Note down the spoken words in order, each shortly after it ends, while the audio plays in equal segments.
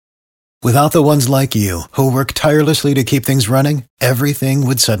Without the ones like you, who work tirelessly to keep things running, everything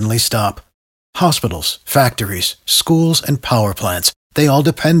would suddenly stop. Hospitals, factories, schools, and power plants, they all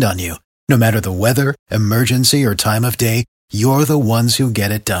depend on you. No matter the weather, emergency, or time of day, you're the ones who get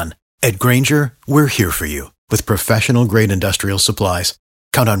it done. At Grainger, we're here for you with professional-grade industrial supplies.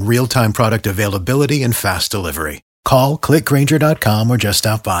 Count on real-time product availability and fast delivery. Call, click Grainger.com, or just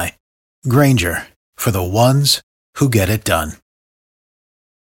stop by. Grainger, for the ones who get it done.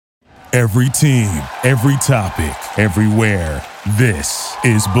 Every team, every topic, everywhere. This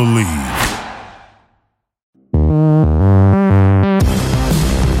is Believe.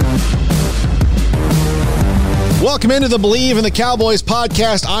 Welcome into the Believe in the Cowboys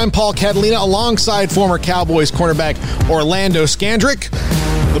podcast. I'm Paul Catalina alongside former Cowboys cornerback Orlando Scandrick.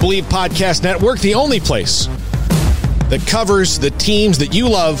 The Believe Podcast Network, the only place that covers the teams that you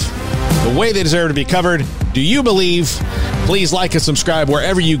love the way they deserve to be covered. Do you believe? Please like and subscribe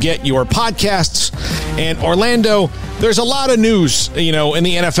wherever you get your podcasts. And Orlando, there's a lot of news, in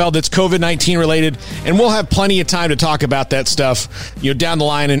the NFL that's COVID-19 related, and we'll have plenty of time to talk about that stuff, down the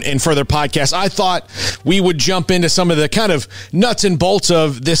line in further podcasts. I thought we would jump into some of the kind of nuts and bolts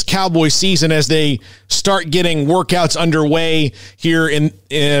of this Cowboys season as they start getting workouts underway here in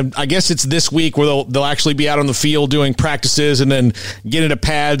I guess it's this week where they'll actually be out on the field doing practices and then get into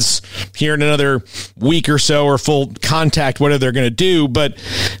pads here in another week or so, or full contact, whatever they're going to do. But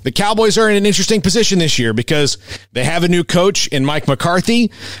the Cowboys are in an interesting position this year because they have a new coach in Mike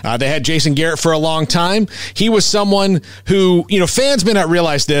McCarthy. They had Jason Garrett for a long time. He was someone who, fans may not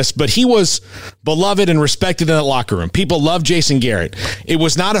realize this, but he was beloved and respected in that locker room. People loved Jason Garrett. It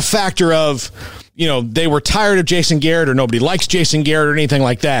was not a factor of, they were tired of Jason Garrett or nobody likes Jason Garrett or anything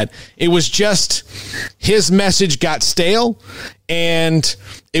like that. It was just his message got stale and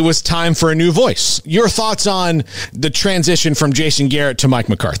it was time for a new voice. Your thoughts on the transition from Jason Garrett to Mike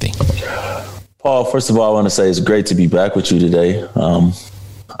McCarthy? Paul, first of all, I want to say it's great to be back with you today.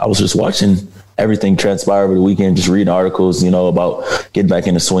 I was just watching everything transpire over the weekend, just reading articles, about getting back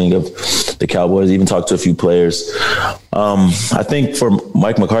in the swing of the Cowboys, even talked to a few players. I think for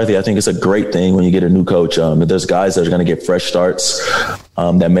Mike McCarthy, I think it's a great thing when you get a new coach. There's guys that are going to get fresh starts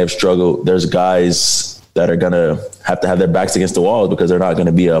that may have struggled. There's guys that are going to have their backs against the walls because they're not going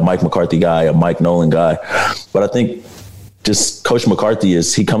to be a Mike McCarthy guy, a Mike Nolan guy. But I think just Coach McCarthy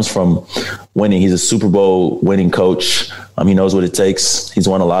he comes from winning. He's a Super Bowl winning coach. He knows what it takes. He's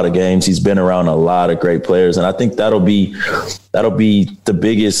won a lot of games. He's been around a lot of great players. And I think that'll be the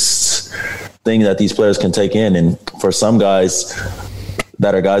biggest thing that these players can take in. And for some guys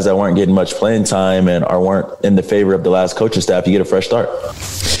that are guys that weren't getting much playing time and weren't in the favor of the last coaching staff, you get a fresh start.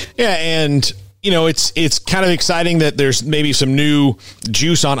 Yeah. And it's kind of exciting that there's maybe some new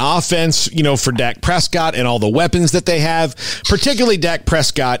juice on offense, for Dak Prescott and all the weapons that they have, particularly Dak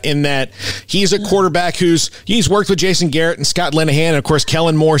Prescott, in that he's a quarterback he's worked with Jason Garrett and Scott Linehan. And of course,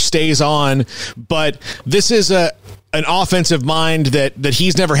 Kellen Moore stays on, but this is an offensive mind that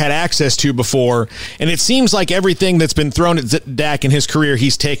he's never had access to before. And it seems like everything that's been thrown at Dak in his career,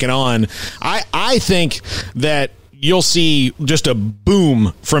 he's taken on. I think that you'll see just a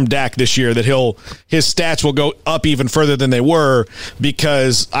boom from Dak this year, that his stats will go up even further than they were,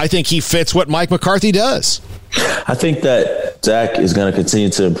 because I think he fits what Mike McCarthy does. I think that Dak is going to continue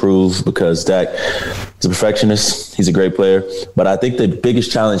to improve because Dak is a perfectionist. He's a great player. But I think the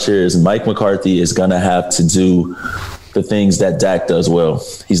biggest challenge here is Mike McCarthy is going to have to do the things that Dak does well.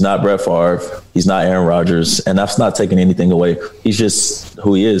 He's not Brett Favre. He's not Aaron Rodgers. And that's not taking anything away. He's just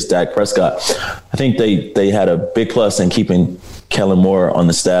who he is, Dak Prescott. I think they had a big plus in keeping Kellen Moore on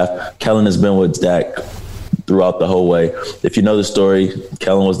the staff. Kellen has been with Dak throughout the whole way. If you know the story,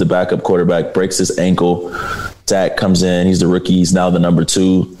 Kellen was the backup quarterback, breaks his ankle. Dak comes in. He's the rookie. He's now the number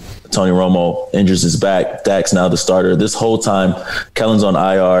 2. Tony Romo injures his back. Dak's now the starter. This whole time, Kellen's on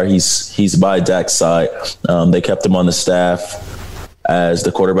IR. He's by Dak's side. They kept him on the staff as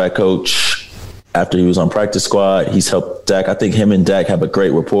the quarterback coach after he was on practice squad. He's helped Dak. I think him and Dak have a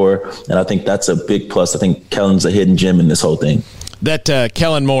great rapport, and I think that's a big plus. I think Kellen's a hidden gem in this whole thing. That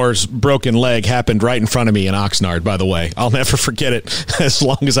Kellen Moore's broken leg happened right in front of me in Oxnard, by the way. I'll never forget it as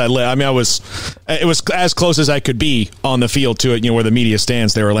long as I live. I mean, it was as close as I could be on the field to it, where the media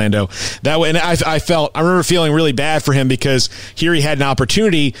stands there, Orlando. That way, and I remember feeling really bad for him because here he had an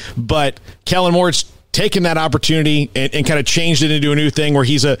opportunity, but Kellen Moore's taken that opportunity and kind of changed it into a new thing where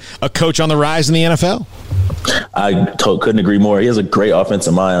he's a coach on the rise in the NFL. I couldn't agree more. He has a great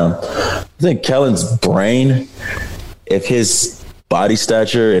offensive mind. I think Kellen's brain, if his body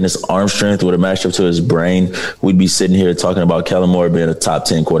stature and his arm strength would have matched up to his brain, we'd be sitting here talking about Kellen Moore being a top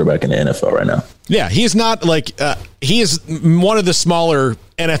 10 quarterback in the NFL right now. Yeah, he's not like he is one of the smaller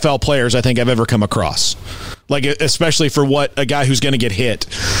NFL players I think I've ever come across. Like, especially for what a guy who's going to get hit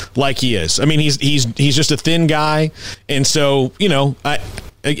like he is. I mean, he's just a thin guy, and so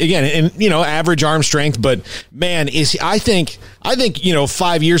average arm strength. But man, I think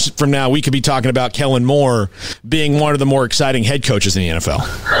 5 years from now we could be talking about Kellen Moore being one of the more exciting head coaches in the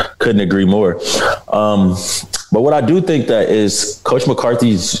NFL. Couldn't agree more. But what I do think that is Coach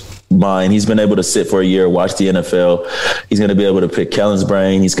McCarthy's mind. He's been able to sit for a year, watch the NFL. He's going to be able to pick Kellen's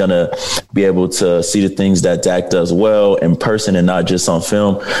brain. He's going to be able to see the things that Dak does well in person and not just on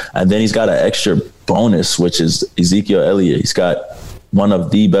film. And then he's got an extra bonus, which is Ezekiel Elliott. He's got one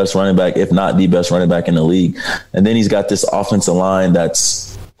of the best running back, if not the best running back in the league. And then he's got this offensive line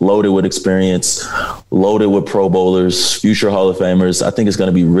that's loaded with experience, loaded with Pro Bowlers, future Hall of Famers. I think it's going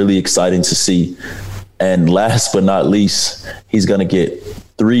to be really exciting to see. And last but not least, he's going to get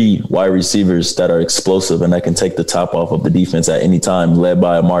 3 wide receivers that are explosive and that can take the top off of the defense at any time, led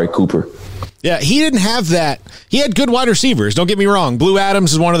by Amari Cooper. Yeah, he didn't have that. He had good wide receivers. Don't get me wrong. Blue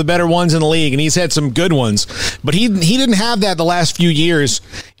Adams is one of the better ones in the league, and he's had some good ones. But he didn't have that the last few years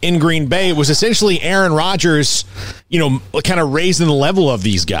in Green Bay. It was essentially Aaron Rodgers, kind of raising the level of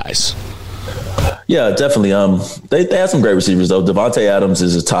these guys. Yeah, definitely. They had some great receivers though. Devontae Adams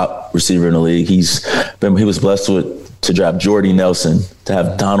is a top receiver in the league. He was blessed to draft Jordy Nelson, to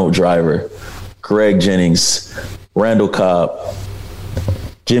have Donald Driver, Greg Jennings, Randall Cobb,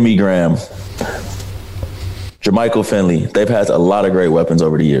 Jimmy Graham, Jermichael Finley. They've had a lot of great weapons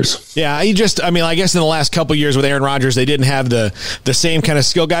over the years. Yeah, I guess in the last couple of years with Aaron Rodgers, they didn't have the same kind of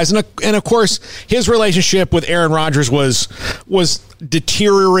skill guys. And of course, his relationship with Aaron Rodgers was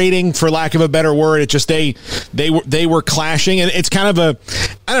deteriorating, for lack of a better word. It just they were clashing, and it's kind of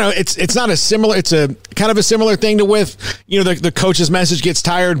it's not a similar, it's a kind of a similar thing to with the coach's message gets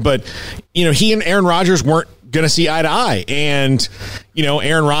tired, but he and Aaron Rodgers weren't going to see eye to eye, and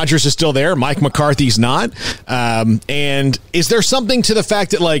Aaron Rodgers is still there, Mike McCarthy's not, and is there something to the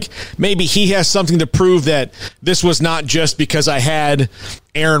fact that like maybe he has something to prove that this was not just because I had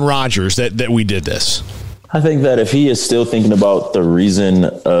Aaron Rodgers that we did this? I think that if he is still thinking about the reason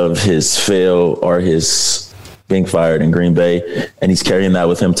of his fail or his being fired in Green Bay, and he's carrying that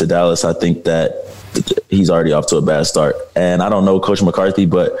with him to Dallas, I think that he's already off to a bad start. And I don't know Coach McCarthy,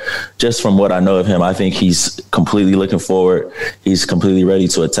 but just from what I know of him, I think he's completely looking forward. He's completely ready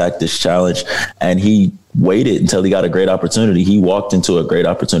to attack this challenge. And he waited until he got a great opportunity. He walked into a great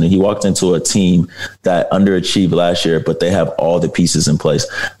opportunity. He walked into a team that underachieved last year, but they have all the pieces in place.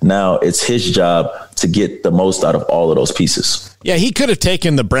 Now it's his job to get the most out of all of those pieces. Yeah, he could have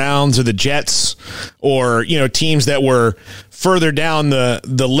taken the Browns or the Jets or, teams that were further down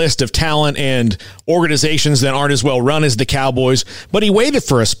the list of talent and organizations that aren't as well run as the Cowboys, but he waited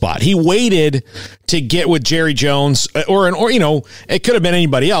for a spot. He waited to get with Jerry Jones or it could have been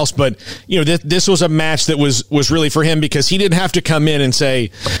anybody else, but this was a match that was really for him because he didn't have to come in and say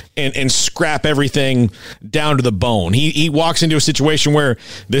and scrap everything down to the bone. He walks into a situation where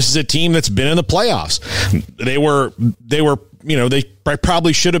this is a team that's been in the playoffs. They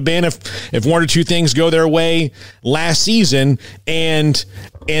probably should have been if one or two things go their way last season, and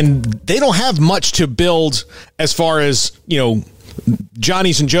they don't have much to build as far as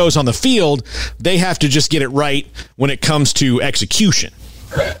Johnnies and Joes on the field. They have to just get it right when it comes to execution.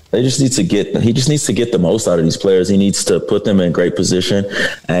 He just needs to get the most out of these players. He needs to put them in great position,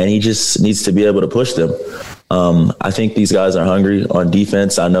 and he just needs to be able to push them. I think these guys are hungry on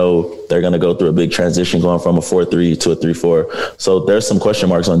defense. I know they're going to go through a big transition going from a 4-3 to a 3-4. So there's some question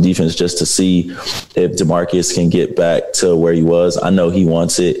marks on defense just to see if DeMarcus can get back to where he was. I know he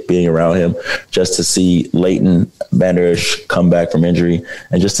wants it being around him, just to see Leighton Vander Esch come back from injury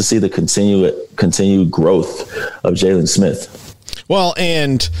and just to see the continued growth of Jalen Smith. Well,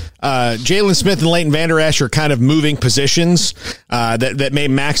 and Jalen Smith and Leighton Vander Esch are kind of moving positions that may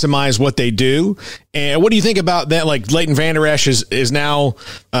maximize what they do. And what do you think about that? Like Leighton Vander Esch is now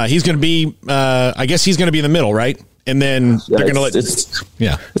he's going to be I guess he's going to be in the middle, right? And then they're going to let it's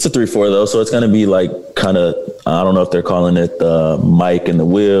a 3-4 though, so it's going to be like kind of, I don't know if they're calling it the Mike and the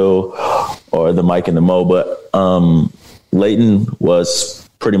Will or the Mike and the Mo, but Leighton was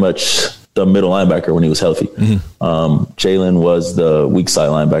pretty much the middle linebacker when he was healthy. Mm-hmm. Jalen was the weak side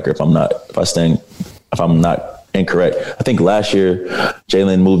linebacker. If I'm not incorrect, I think last year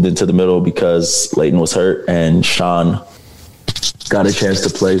Jalen moved into the middle because Leighton was hurt and Sean got a chance to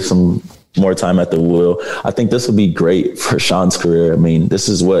play some more time at the wheel. I think this will be great for Sean's career. I mean, this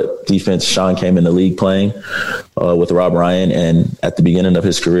is what defense Sean came in the league playing with Rob Ryan. And at the beginning of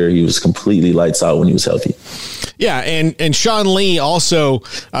his career, he was completely lights out when he was healthy. Yeah, and Sean Lee also,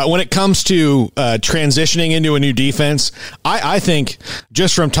 when it comes to transitioning into a new defense, I think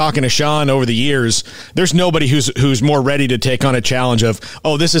just from talking to Sean over the years, there's nobody who's more ready to take on a challenge of,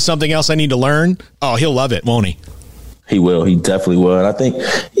 oh, this is something else I need to learn. Oh, he'll love it, won't he? He will. He definitely will. And I think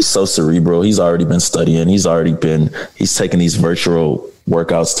he's so cerebral. He's already been studying. He's taking these virtual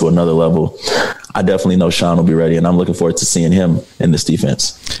workouts to another level. I definitely know Sean will be ready, and I'm looking forward to seeing him in this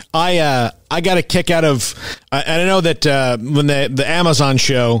defense. I got a kick out of, and I know that when the Amazon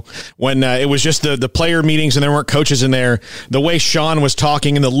show, when it was just the player meetings and there weren't coaches in there, the way Sean was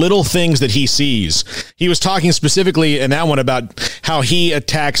talking and the little things that he sees. He was talking specifically in that one about how he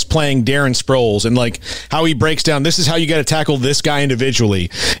attacks playing Darren Sproles and like how he breaks down, this is how you got to tackle this guy individually.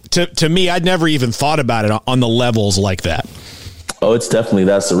 To me, I'd never even thought about it on the levels like that. Oh, it's definitely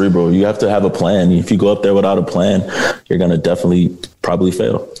that cerebral. You have to have a plan. If you go up there without a plan, you're going to definitely probably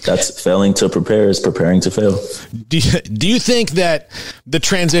fail. That's failing to prepare is preparing to fail. Do you think that the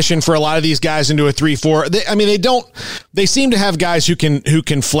transition for a lot of these guys into a 3-4, they seem to have guys who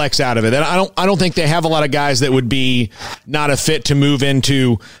can flex out of it. And I don't think they have a lot of guys that would be not a fit to move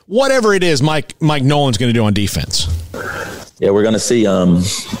into whatever it is Mike Nolan's going to do on defense. Yeah, we're going to see.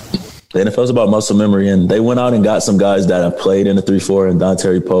 The NFL is about muscle memory, and they went out and got some guys that have played in the 3-4, and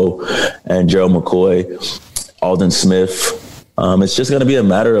Dontari Poe and Gerald McCoy, Aldon Smith. It's just going to be a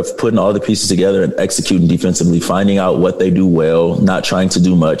matter of putting all the pieces together and executing defensively, finding out what they do well, not trying to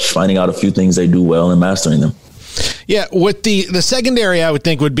do much, finding out a few things they do well and mastering them. Yeah, with the secondary, I would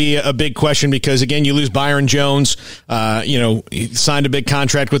think would be a big question because, again, you lose Byron Jones. He signed a big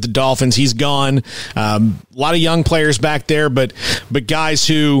contract with the Dolphins. He's gone. A lot of young players back there, but guys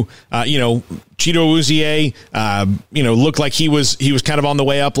who, Chido Awuzie, looked like he was kind of on the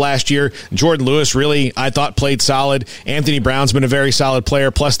way up last year. Jordan Lewis really, I thought, played solid. Anthony Brown's been a very solid player.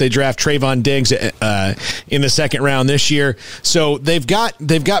 Plus, they draft Trayvon Diggs in the second round this year. So they've got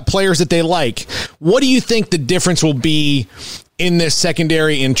players that they like. What do you think the difference will be in this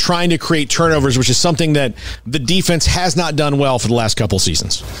secondary in trying to create turnovers, which is something that the defense has not done well for the last couple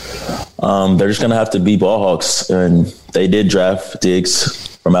seasons? They're just going to have to be ball hawks, and they did draft Diggs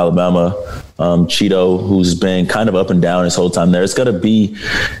from Alabama. Cheeto, who's been kind of up and down his whole time there. It's going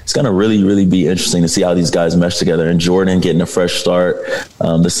to really, really be interesting to see how these guys mesh together. And Jordan getting a fresh start,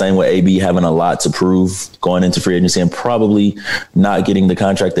 the same way AB having a lot to prove going into free agency and probably not getting the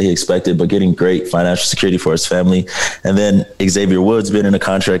contract that he expected, but getting great financial security for his family. And then Xavier Woods been in a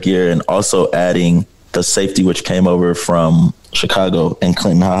contract year and also adding the safety, which came over from Chicago, and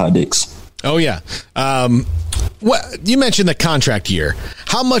Clinton Ha-Ha-Dix. Oh, yeah. You mentioned the contract year.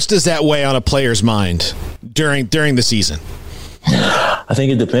 How much does that weigh on a player's mind during the season? I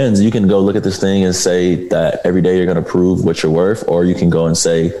think it depends. You can go look at this thing and say that every day you're going to prove what you're worth, or you can go and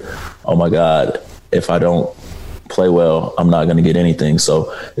say, oh, my God, if I don't play well, I'm not going to get anything.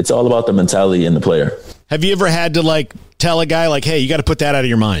 So it's all about the mentality in the player. Have you ever had to tell a guy hey, you got to put that out of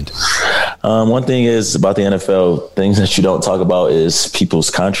your mind? One thing is about the NFL, things that you don't talk about is people's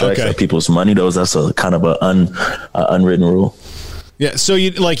contracts or people's money. That's a kind of an unwritten rule. Yeah. So you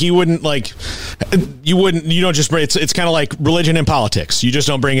don't just bring it's kind of like religion and politics. You just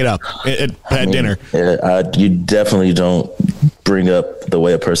don't bring it up at dinner. Yeah, you definitely don't bring up the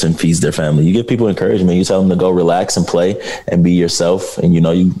way a person feeds their family. You give people encouragement. You tell them to go relax and play and be yourself. And,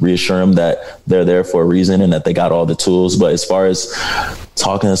 you reassure them that they're there for a reason and that they got all the tools. But as far as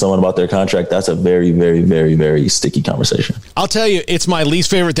talking to someone about their contract, that's a very, very, very, very sticky conversation. I'll tell you, it's my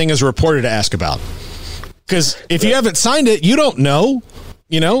least favorite thing as a reporter to ask about. Because if you haven't signed it, you don't know.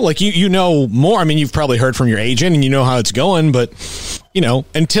 You know more. I mean, you've probably heard from your agent and you know how it's going, but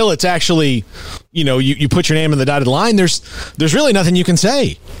until it's actually, you put your name in the dotted line, there's really nothing you can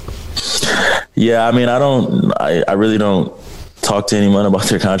say. Yeah, I mean, I really don't talk to anyone about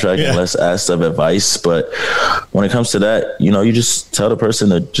their contract unless asked of advice. But when it comes to that, you just tell the person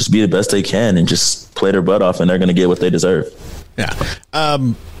to just be the best they can and just play their butt off, and they're going to get what they deserve. Yeah.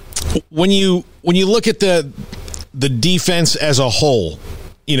 When you look at the defense as a whole,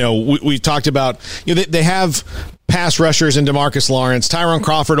 we've talked about, they have pass rushers in DeMarcus Lawrence. Tyrone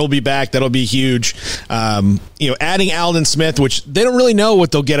Crawford will be back. That'll be huge. Adding Aldon Smith, which they don't really know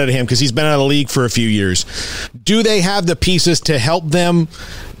what they'll get out of him because he's been out of the league for a few years. Do they have the pieces to help them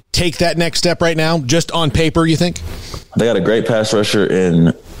take that next step right now, just on paper, you think? They got a great pass rusher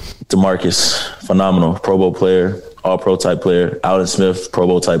in DeMarcus, phenomenal Pro Bowl player. all-pro type player. Aldon Smith, Pro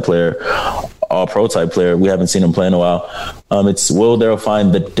Bowl type player. All-pro type player. We haven't seen him play in a while. It's will Daryl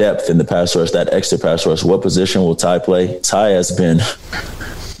find the depth in the pass rush, that extra pass rush? What position will Ty play? Ty has been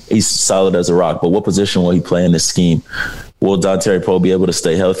he's solid as a rock, but what position will he play in this scheme? Will Dontari Poe be able to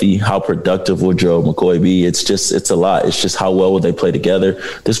stay healthy? How productive will Gerald McCoy be? It's a lot. It's just how well will they play together?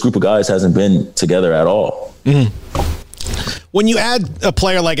 This group of guys hasn't been together at all. Mm-hmm. When you add a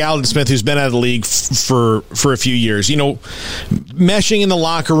player like Aldon Smith, who's been out of the league for a few years, meshing in the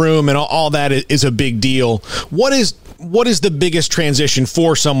locker room and all that is a big deal. What is the biggest transition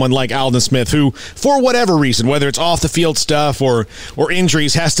for someone like Aldon Smith, who, for whatever reason, whether it's off the field stuff or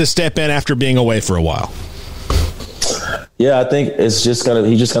injuries, has to step in after being away for a while? Yeah, I think he's just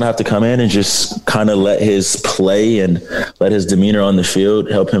gonna have to come in and just kind of let his play and let his demeanor on the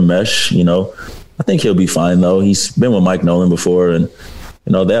field help him mesh. I think he'll be fine though. He's been with Mike Nolan before, and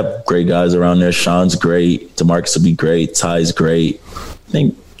they have great guys around there. Sean's great, DeMarcus will be great, Ty's great.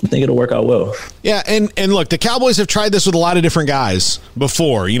 I think it'll work out well. Yeah, and look, the Cowboys have tried this with a lot of different guys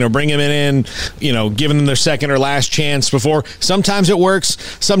before. Bringing them in, giving them their second or last chance before. Sometimes it works,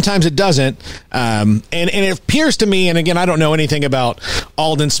 sometimes it doesn't. And it appears to me, and again, I don't know anything about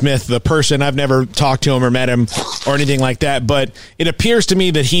Aldon Smith, the person. I've never talked to him or met him or anything like that. But it appears to me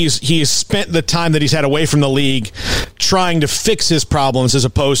that he's spent the time that he's had away from the league trying to fix his problems as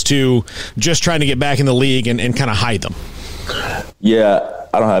opposed to just trying to get back in the league and kind of hide them. Yeah.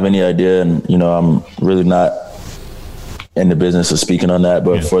 I don't have any idea, and I'm really not in the business of speaking on that.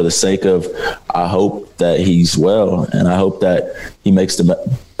 But for the sake of, I hope that he's well, and I hope that he makes the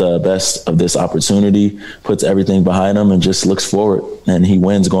best of this opportunity, puts everything behind him, and just looks forward, and he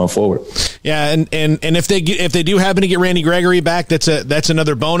wins going forward. Yeah, and if they do happen to get Randy Gregory back, that's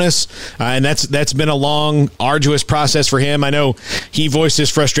another bonus, and that's been a long, arduous process for him. I know he voiced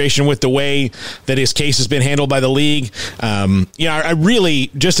his frustration with the way that his case has been handled by the league. I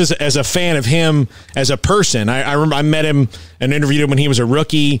really, just as a fan of him as a person, I remember I met him and interviewed him when he was a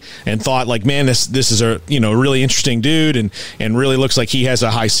rookie, and thought like, man, this is a really interesting dude, and really looks like he has a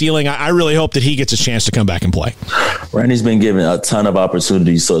high ceiling. I really hope that he gets a chance to come back and play. Randy's been given a ton of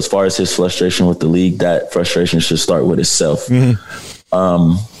opportunities. So as far as his frustration with the league, that frustration should start with himself.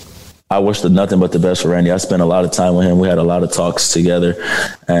 Mm-hmm. I wish nothing but the best for Randy. I spent a lot of time with him. We had a lot of talks together,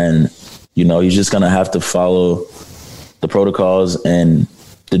 and he's just going to have to follow the protocols and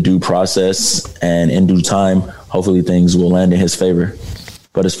the due process, and in due time, hopefully things will land in his favor.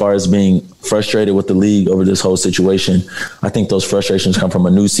 But as far as being frustrated with the league over this whole situation, I think those frustrations come from a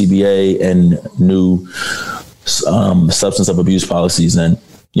new CBA and new substance of abuse policies. And,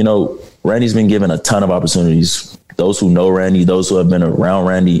 Randy's been given a ton of opportunities. Those who know Randy, those who have been around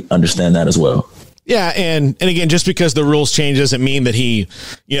Randy, understand that as well. Yeah, and again, just because the rules change doesn't mean that he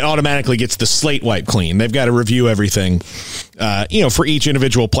automatically gets the slate wiped clean. They've got to review everything, for each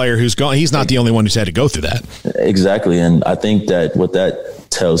individual player who's gone. He's not the only one who's had to go through that. Exactly, and I think that what that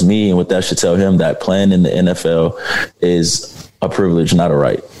tells me, and what that should tell him, that playing in the NFL is a privilege, not a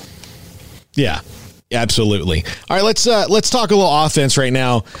right. Yeah. Absolutely. All right, let's talk a little offense right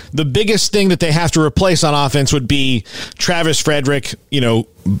now. The biggest thing that they have to replace on offense would be Travis Frederick,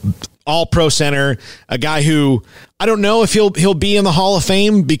 all-pro center, a guy who I don't know if he'll be in the Hall of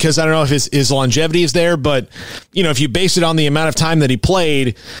Fame, because I don't know if his longevity is there, but if you base it on the amount of time that he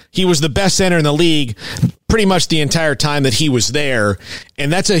played, he was the best center in the league pretty much the entire time that he was there.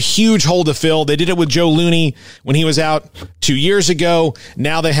 And that's a huge hole to fill. They did it with Joe Looney when he was out 2 years ago.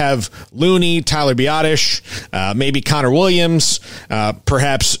 Now they have Looney, Tyler Biadasz, maybe Connor Williams,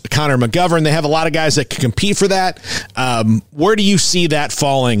 perhaps Connor McGovern. They have a lot of guys that can compete for that. Where do you see that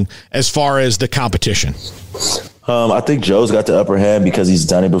falling as far as the competition? I think Joe's got the upper hand because he's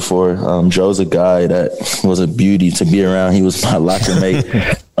done it before. Joe's a guy that was a beauty to be around. He was my locker mate.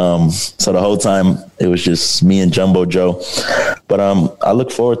 So the whole time it was just me and Jumbo Joe. But I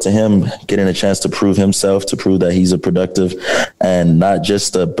look forward to him getting a chance to prove himself, to prove that he's a productive and not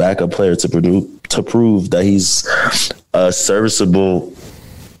just a backup player, to prove that he's a serviceable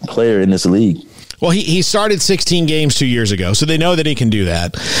player in this league. Well, he started 16 games 2 years ago, so they know that he can do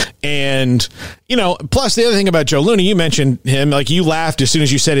that. And, plus the other thing about Joe Looney, you mentioned him, like you laughed as soon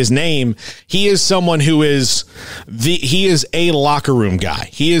as you said his name. He is someone who is a locker room guy.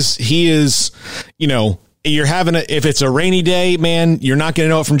 He is, if it's a rainy day, man, you're not going to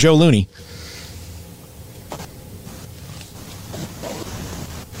know it from Joe Looney.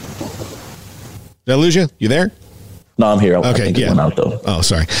 Did I lose you? You there? No, I'm here. Okay, I think it went out though. Oh,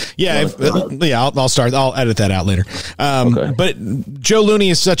 sorry. Yeah, I'll start. I'll edit that out later. Okay. But Joe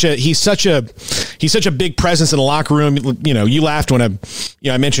Looney is he's such a he's such a big presence in the locker room. You know, you laughed when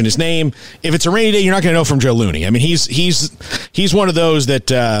I mentioned his name. If it's a rainy day, you're not going to know from Joe Looney. I mean, he's one of those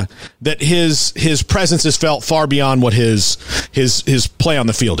that his presence is felt far beyond what his play on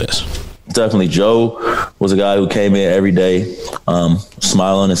the field is. Definitely. Joe was a guy who came in every day,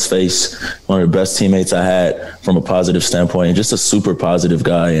 smile on his face, one of the best teammates I had from a positive standpoint, and just a super positive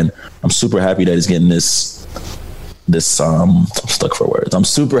guy. And I'm super happy that he's getting this I'm stuck for words. I'm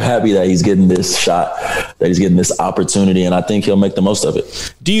super happy that he's getting this shot, that he's getting this opportunity, and I think he'll make the most of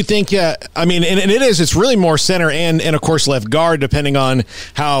it. Do you think, I mean, and it's really more center and of course left guard, depending on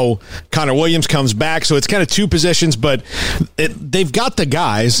how Connor Williams comes back. So it's kind of two positions, but they've got the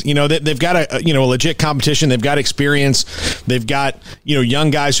guys, you know, they've got a legit competition. They've got experience. They've got, young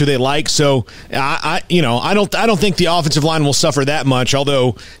guys who they like. So I don't think the offensive line will suffer that much,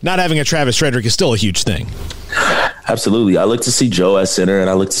 although not having a Travis Frederick is still a huge thing. Absolutely. I look to see Joe at center, and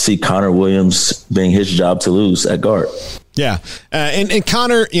I look to see Connor Williams being his job to lose at guard. Yeah. And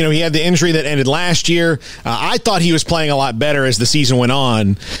Connor, he had the injury that ended last year. I thought he was playing a lot better as the season went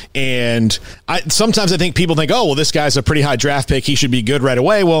on. And sometimes I think people think, oh, well, this guy's a pretty high draft pick. He should be good right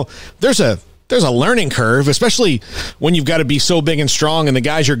away. Well, there's a learning curve, especially when you've got to be so big and strong, and the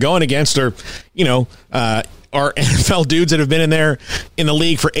guys you're going against are NFL dudes that have been in the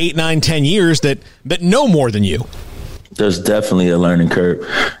league for 8, 9, 10 years that know more than you. There's definitely a learning curve.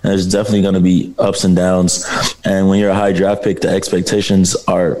 And there's definitely going to be ups and downs. And when you're a high draft pick, the expectations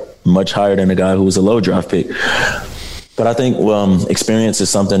are much higher than a guy who was a low draft pick. But I think experience is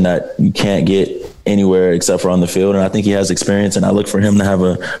something that you can't get anywhere except for on the field. And I think he has experience, and I look for him to have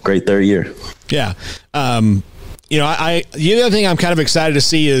a great third year. Yeah. The other thing I'm kind of excited to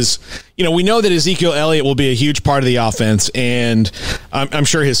see is, we know that Ezekiel Elliott will be a huge part of the offense, and I'm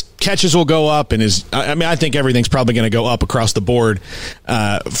sure his catches will go up, and I think everything's probably going to go up across the board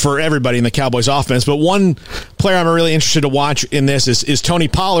for everybody in the Cowboys offense. But one player I'm really interested to watch in this is Tony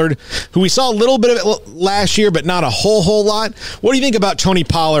Pollard, who we saw a little bit of it last year, but not a whole lot. What do you think about Tony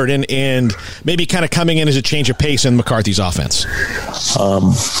Pollard and maybe kind of coming in as a change of pace in McCarthy's offense?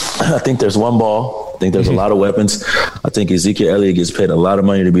 I think there's one ball. I think there's a lot of weapons. I think Ezekiel Elliott gets paid a lot of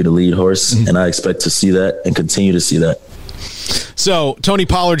money to be the lead horse, and I expect to see that and continue to see that. So Tony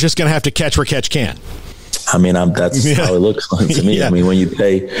Pollard just going to have to catch where catch can. I mean, that's how it looks to me. Yeah. I mean, when you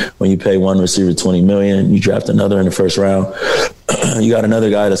pay one receiver $20 million, you draft another in the first round. You got another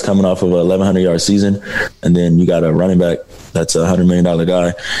guy that's coming off of a 1,100-yard season, and then you got a running back that's a $100 million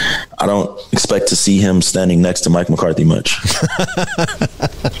guy. I don't expect to see him standing next to Mike McCarthy much.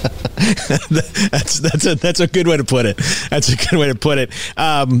 That's a good way to put it. That's a good way to put it.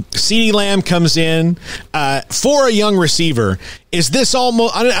 CeeDee Lamb comes in for a young receiver. Is this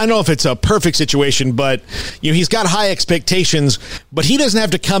almost? I don't know if it's a perfect situation, but he's got high expectations, but he doesn't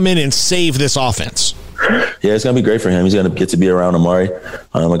have to come in and save this offense. Yeah, it's going to be great for him. He's going to get to be around Amari,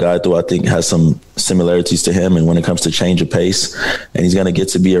 a guy who I think has some similarities to him, and when it comes to change of pace, and he's going to get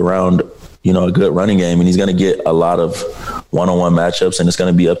to be around, a good running game, and he's going to get a lot of one-on-one matchups, and it's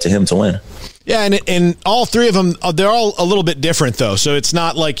going to be up to him to win. Yeah, and all three of them, they're all a little bit different, though. So it's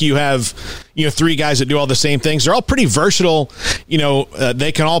not like you have, three guys that do all the same things. They're all pretty versatile.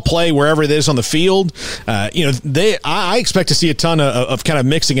 They can all play wherever it is on the field. I expect to see a ton of kind of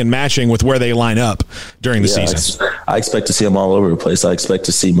mixing and matching with where they line up during the season. I expect to see them all over the place. I expect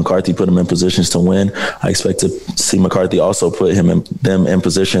to see McCarthy put them in positions to win. I expect to see McCarthy also put them in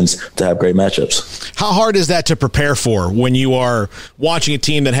positions to have great matchups. How hard is that to prepare for when you are watching a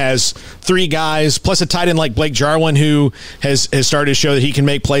team that has three guys plus a tight end like Blake Jarwin, who has started to show that he can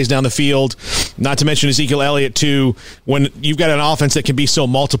make plays down the field, not to mention Ezekiel Elliott too, when you've got an offense that can be so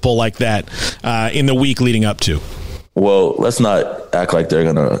multiple like that in the week leading up to? Well, let's not act like they're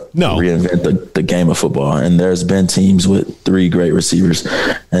going to reinvent the game of football. And there's been teams with three great receivers,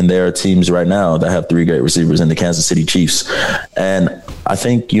 and there are teams right now that have three great receivers in the Kansas City Chiefs. And I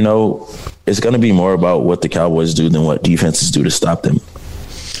think, it's going to be more about what the Cowboys do than what defenses do to stop them.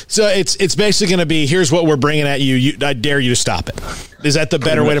 So it's basically going to be, here's what we're bringing at you. I dare you to stop it. Is that the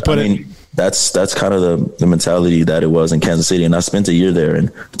better way to put it? That's kind of the mentality that it was in Kansas City. And I spent a year there,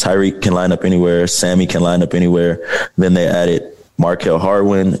 and Tyreek can line up anywhere. Sammy can line up anywhere. Then they added Markel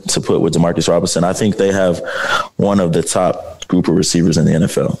Hardwin to put with Demarcus Robinson. I think they have one of the top group of receivers in the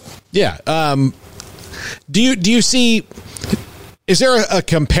NFL. Yeah. Do you see... Is there a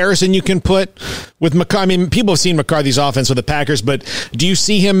comparison you can put with McCarthy? I mean, people have seen McCarthy's offense with the Packers, but do you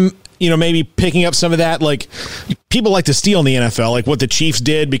see him, maybe picking up some of that? Like, people like to steal in the NFL, like what the Chiefs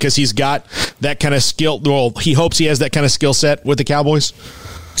did, because he's got that kind of skill. Well, he hopes he has that kind of skill set with the Cowboys.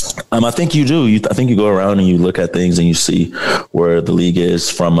 I think you do. I think you go around and you look at things and you see where the league is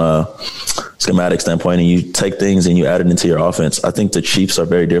from a schematic standpoint, and you take things and you add it into your offense. I think the Chiefs are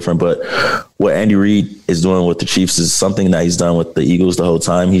very different, but what Andy Reid is doing with the Chiefs is something that he's done with the Eagles the whole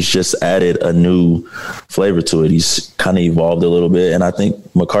time. He's just added a new flavor to it. He's kind of evolved a little bit, and I think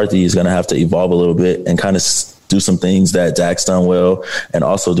McCarthy is going to have to evolve a little bit and kind of do some things that Dak's done well, and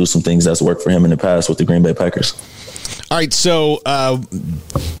also do some things that's worked for him in the past with the Green Bay Packers. All right, so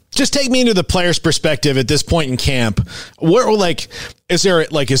just take me into the player's perspective at this point in camp. Is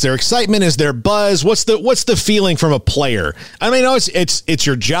there excitement? Is there buzz? What's the feeling from a player? I mean, it's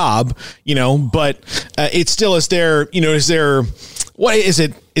your job, but it's still, is there what is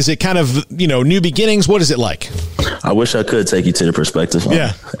it? Is it kind of, new beginnings? What is it like? I wish I could take you to the perspective.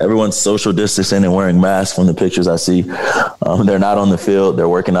 Yeah. Everyone's social distancing and wearing masks from the pictures I see. They're not on the field. They're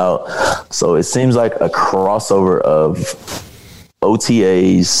working out. So it seems like a crossover of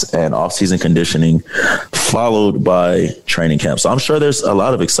OTAs and off-season conditioning followed by training camp. So I'm sure there's a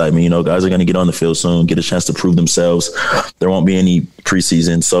lot of excitement. Guys are going to get on the field soon, get a chance to prove themselves. There won't be any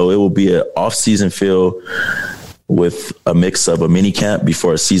preseason. So it will be an off-season feel with a mix of a mini camp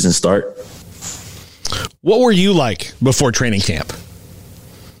before a season start. What were you like before training camp?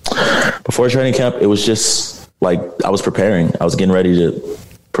 Before training camp, it was just like I was preparing. I was getting ready to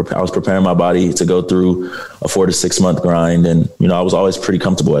I was preparing my body to go through a 4 to 6 month grind. And, I was always pretty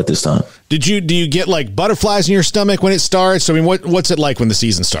comfortable at this time. Do you get like butterflies in your stomach when it starts? I mean, what's it like when the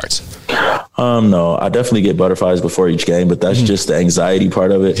season starts? No, I definitely get butterflies before each game, but that's just the anxiety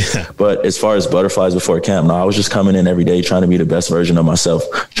part of it. Yeah. But as far as butterflies before camp, no, I was just coming in every day, trying to be the best version of myself,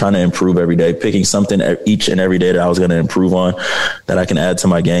 trying to improve every day, picking something each and every day that I was going to improve on, that I can add to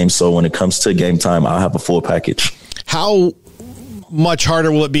my game. So when it comes to game time, I'll have a full package. How much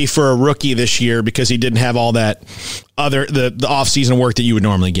harder will it be for a rookie this year because he didn't have all that the off-season work that you would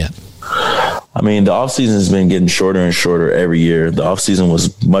normally get? I mean, the offseason has been getting shorter and shorter every year. The offseason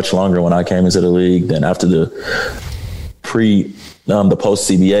was much longer when I came into the league. Then after the post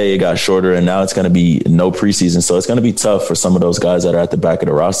CBA, it got shorter, and now it's going to be no preseason. So it's going to be tough for some of those guys that are at the back of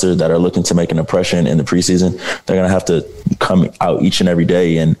the roster that are looking to make an impression in the preseason. They're going to have to come out each and every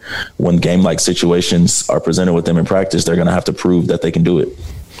day. And when game-like situations are presented with them in practice, they're going to have to prove that they can do it.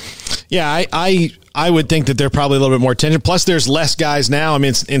 Yeah, I would think that they're probably a little bit more tension. Plus, there's less guys now. I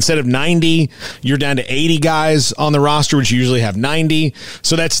mean, instead of 90, you're down to 80 guys on the roster, which you usually have 90.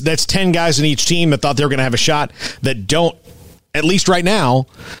 So that's 10 guys in each team that thought they were going to have a shot that don't, at least right now,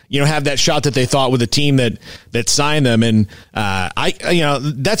 have that shot that they thought with the team that signed them. And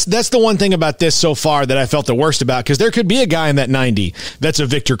that's the one thing about this so far that I felt the worst about, because there could be a guy in that 90 that's a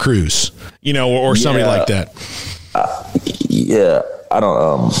Victor Cruz, or somebody like that. Yeah. I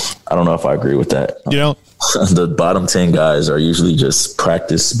don't know if I agree with that. The bottom 10 guys are usually just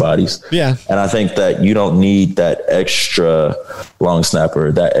practice bodies. Yeah. And I think that you don't need that extra long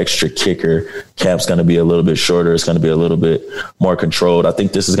snapper, that extra kicker. Camp's going to be a little bit shorter. It's going to be a little bit more controlled. I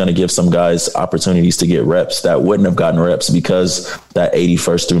think this is going to give some guys opportunities to get reps that wouldn't have gotten reps because that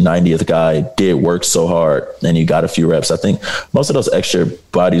 81st through 90th guy did work so hard and you got a few reps. I think most of those extra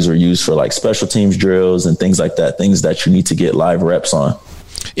bodies were used for like special teams drills and things like that, things that you need to get live reps on.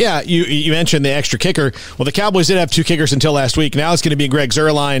 Yeah, you mentioned the extra kicker. Well, the Cowboys did have two kickers until last week. Now it's going to be Greg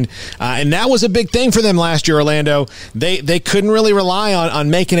Zuerlein, and that was a big thing for them last year, Orlando. They couldn't really rely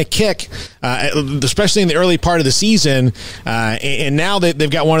on making a kick, especially in the early part of the season, and now they've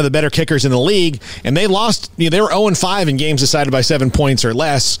got one of the better kickers in the league, and they lost. They were 0-5 in games decided by 7 points or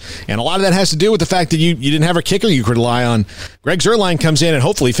less, and a lot of that has to do with the fact that you didn't have a kicker you could rely on. Greg Zuerlein comes in and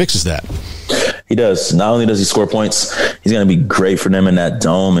hopefully fixes that. He does. Not only does he score points, he's going to be great for them in that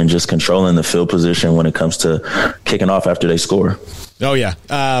dome and just controlling the field position when it comes to kicking off after they score. Oh, yeah.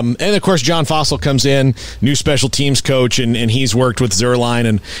 And, of course, John Fossil comes in, new special teams coach, and he's worked with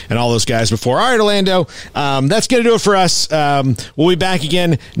Zuerlein and all those guys before. All right, Orlando, that's going to do it for us. We'll be back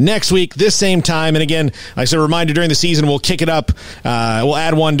again next week, this same time. And, again, like I said, a reminder, during the season, we'll kick it up. We'll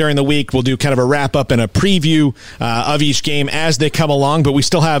add one during the week. We'll do kind of a wrap-up and a preview of each game as they come along. But we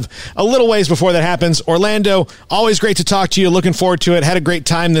still have a little ways before that happens. Orlando, always great to talk to you. Looking forward to it. Had a great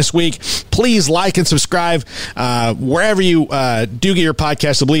time this week. Please like and subscribe wherever you do get your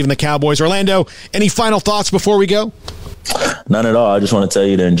podcast to Believe in the Cowboys. Orlando, any final thoughts before we go? None at all. I just want to tell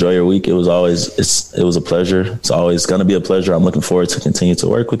you to enjoy your week. It was a pleasure. It's always going to be a pleasure. I'm looking forward to continue to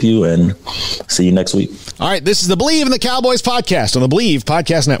work with you, and see you next week. All right. This is the Believe in the Cowboys podcast on the Believe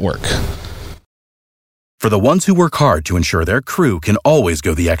Podcast Network. For the ones who work hard to ensure their crew can always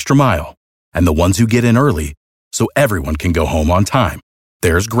go the extra mile, and the ones who get in early so everyone can go home on time,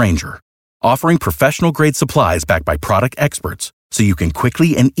 there's Grainger, offering professional-grade supplies backed by product experts so you can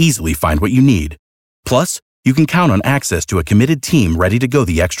quickly and easily find what you need. Plus, you can count on access to a committed team ready to go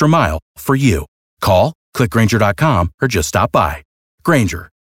the extra mile for you. Call, click Grainger.com, or just stop by. Grainger,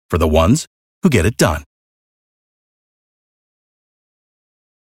 for the ones who get it done.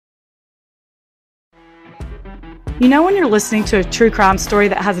 You know when you're listening to a true crime story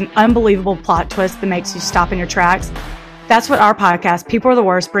that has an unbelievable plot twist that makes you stop in your tracks? That's what our podcast, People Are the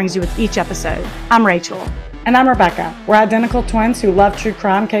Worst, brings you with each episode. I'm Rachel. And I'm Rebecca. We're identical twins who love true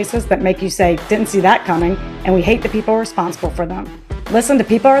crime cases that make you say, didn't see that coming, and we hate the people responsible for them. Listen to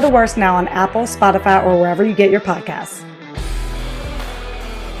People Are the Worst now on Apple, Spotify, or wherever you get your podcasts.